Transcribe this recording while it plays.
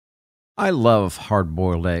I love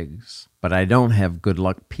hard-boiled eggs, but I don't have good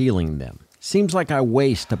luck peeling them. Seems like I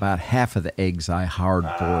waste about half of the eggs I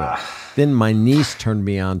hard-boil. Then my niece turned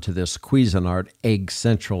me on to this Cuisinart Egg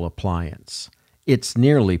Central appliance. It's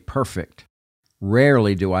nearly perfect.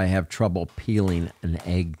 Rarely do I have trouble peeling an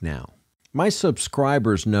egg now. My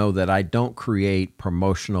subscribers know that I don't create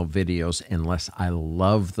promotional videos unless I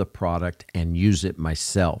love the product and use it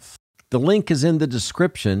myself. The link is in the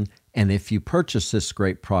description, and if you purchase this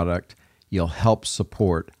great product, you'll help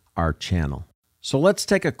support our channel. So let's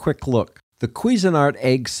take a quick look. The Cuisinart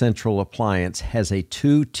Egg Central appliance has a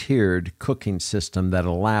two-tiered cooking system that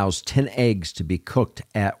allows 10 eggs to be cooked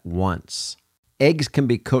at once. Eggs can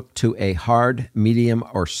be cooked to a hard, medium,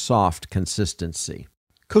 or soft consistency.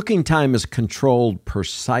 Cooking time is controlled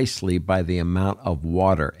precisely by the amount of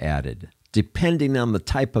water added. Depending on the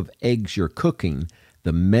type of eggs you're cooking,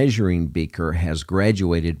 the measuring beaker has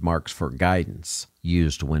graduated marks for guidance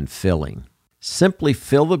used when filling. Simply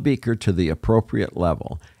fill the beaker to the appropriate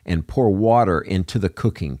level and pour water into the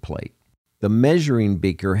cooking plate. The measuring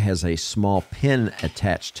beaker has a small pin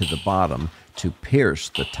attached to the bottom to pierce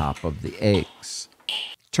the top of the eggs.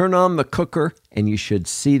 Turn on the cooker and you should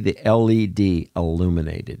see the LED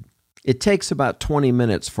illuminated. It takes about 20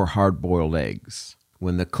 minutes for hard-boiled eggs.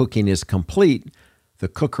 When the cooking is complete, the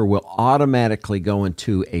cooker will automatically go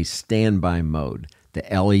into a standby mode. The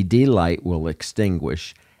LED light will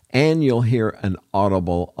extinguish and you'll hear an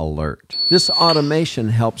audible alert. This automation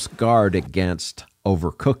helps guard against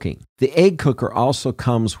overcooking. The egg cooker also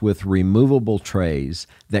comes with removable trays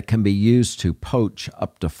that can be used to poach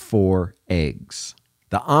up to 4 eggs.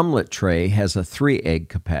 The omelet tray has a 3-egg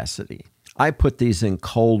capacity. I put these in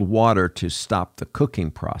cold water to stop the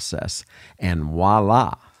cooking process, and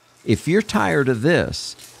voila! If you're tired of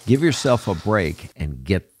this, give yourself a break and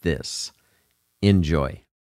get this. Enjoy.